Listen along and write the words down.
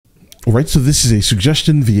All right, so this is a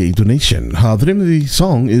suggestion via donation. The name of the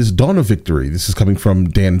song is Dawn of Victory. This is coming from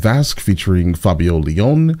Dan Vasc featuring FABIO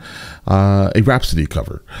LIONE, a Rhapsody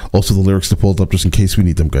cover. Also, the lyrics to pull it up just in case we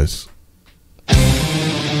need them, guys.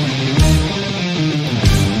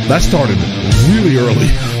 That started really early.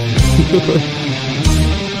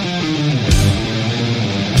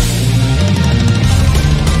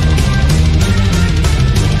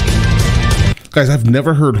 Guys, I've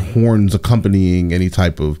never heard horns accompanying any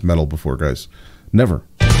type of metal before, guys. Never.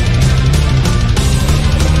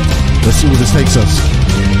 Let's see where this takes us.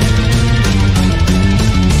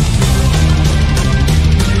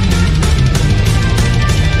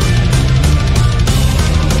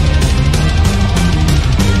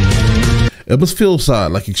 It almost feels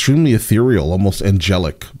like extremely ethereal, almost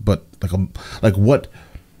angelic, but like what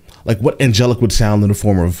angelic would sound in the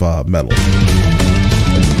form of metal,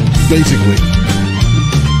 basically.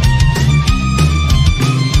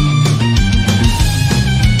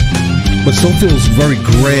 But still feels very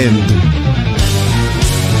grand.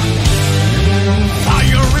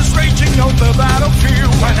 Fire is raging on the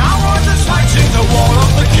battlefield when our is fighting the war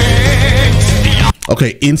of the kings.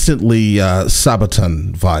 Okay, instantly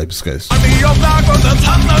Sabaton vibes, guys. Army of black on the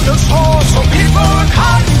thunder, the sword, so people are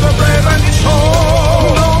kind, the brave and the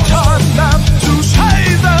strong. No time left to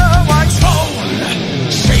save the white soul.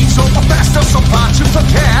 Shades of the bastards of marching to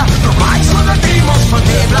care. The rights of the demons for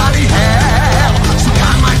their bloody hell. So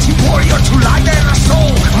come mighty warrior to light their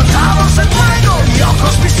soul. Matavos and Fuego,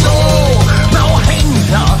 Yokos Piso. No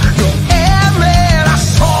hinder, no air, a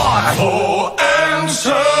sword. For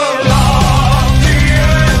answer.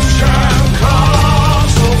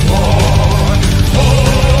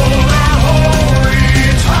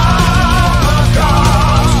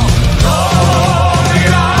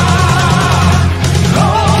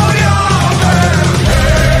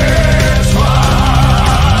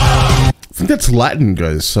 I think that's Latin,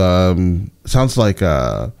 guys. Sounds like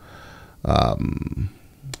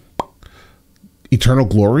eternal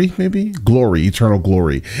glory, maybe? Glory, eternal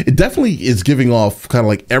glory. It definitely is giving off kind of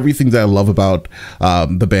like everything that I love about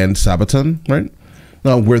the band Sabaton, right?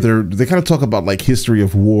 Where they kind of talk about like history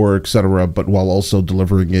of war, etc., but while also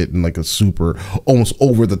delivering it in like a super, almost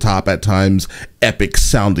over the top at times, epic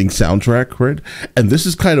sounding soundtrack, right? And this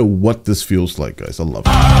is kind of what this feels like, guys. I love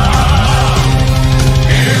it.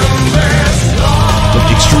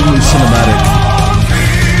 Like extremely cinematic.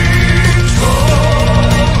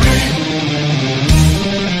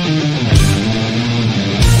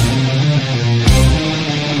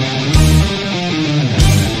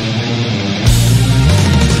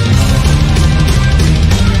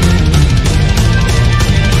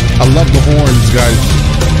 I love the horns, guys.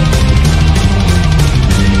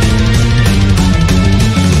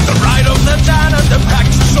 The ride of the Dan and the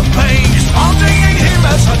practice of pain is haunting in him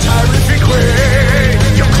as a terrific way.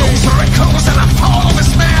 You're closer and closer and I follow the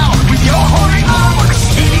smell. With your holy armor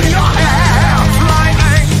stealing your hair. Flying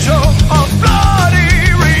angel of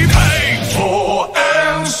bloody repaint. For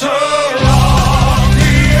answer of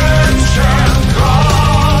the ancient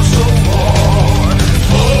gods of war.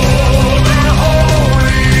 For the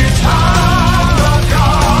holy tower of God.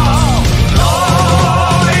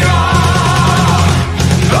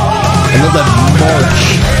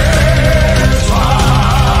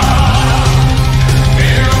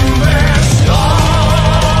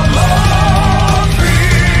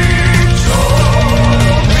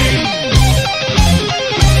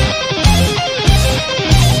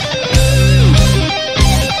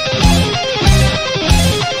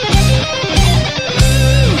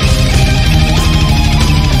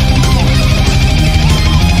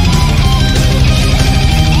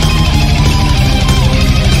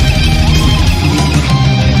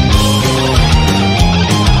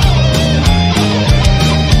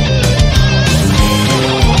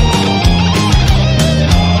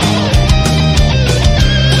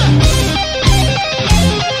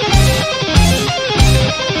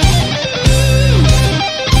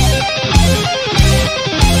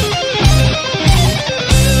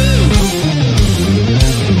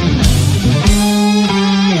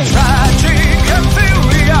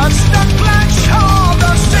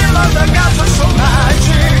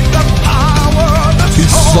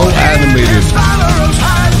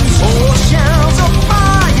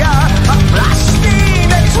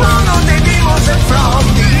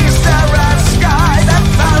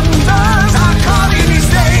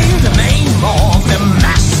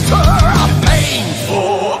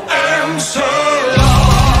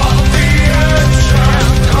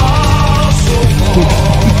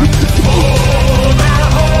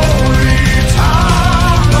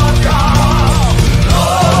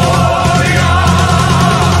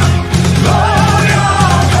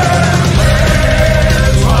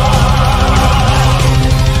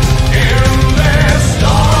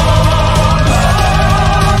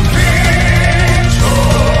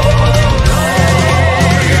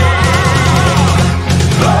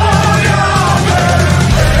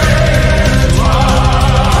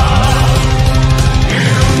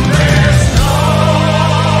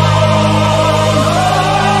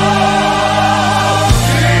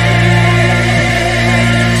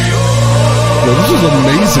 Yo, this is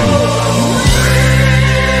amazing.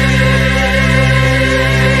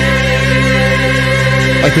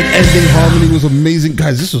 Like the ending harmony was amazing,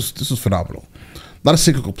 guys. This was phenomenal. Not a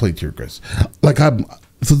single complaint here, guys. Like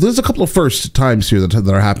so there's a couple of first times here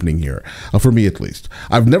that are happening here, for me at least.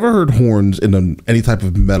 I've never heard horns in any type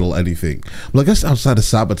of metal anything. Well, I guess outside of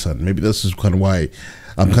Sabaton, maybe this is kind of why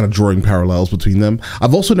I'm kind of drawing parallels between them.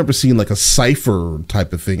 I've also never seen like a cipher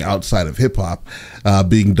type of thing outside of hip hop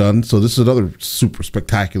being done. So this is another super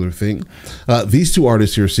spectacular thing. These two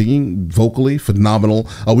artists here singing vocally phenomenal.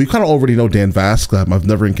 We kind of already know Dan Vasc. I've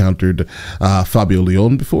never encountered FABIO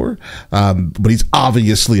LIONE before, but he's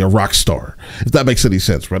obviously a rock star, if that makes any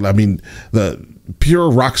sense, right? I mean, the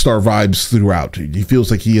pure rock star vibes throughout. He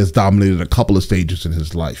feels like he has dominated a couple of stages in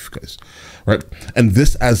his life, guys. Right, and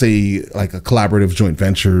this as a collaborative joint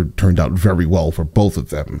venture turned out very well for both of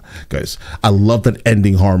them, guys. I love that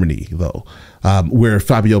ending harmony though, where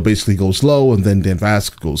FABIO basically goes low and then Dan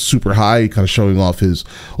Vasc goes super high, kind of showing off his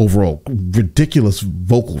overall ridiculous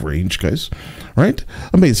vocal range, guys. Right,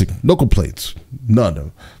 amazing, no complaints,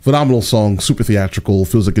 none. Phenomenal song, super theatrical.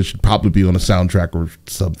 Feels like it should probably be on a soundtrack or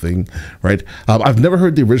something. Right, I've never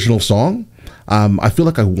heard the original song. I feel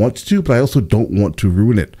like I want to, but I also don't want to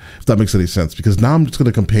ruin it, if that makes any sense, because now I'm just going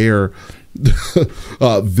to compare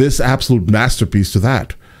this absolute masterpiece to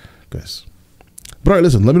that, guys. But all right,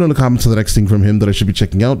 listen, let me know in the comments of the next thing from him that I should be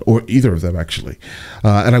checking out, or either of them, actually.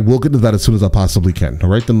 And I will get to that as soon as I possibly can. All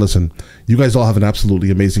right, then listen, you guys all have an absolutely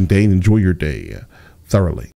amazing day and enjoy your day thoroughly.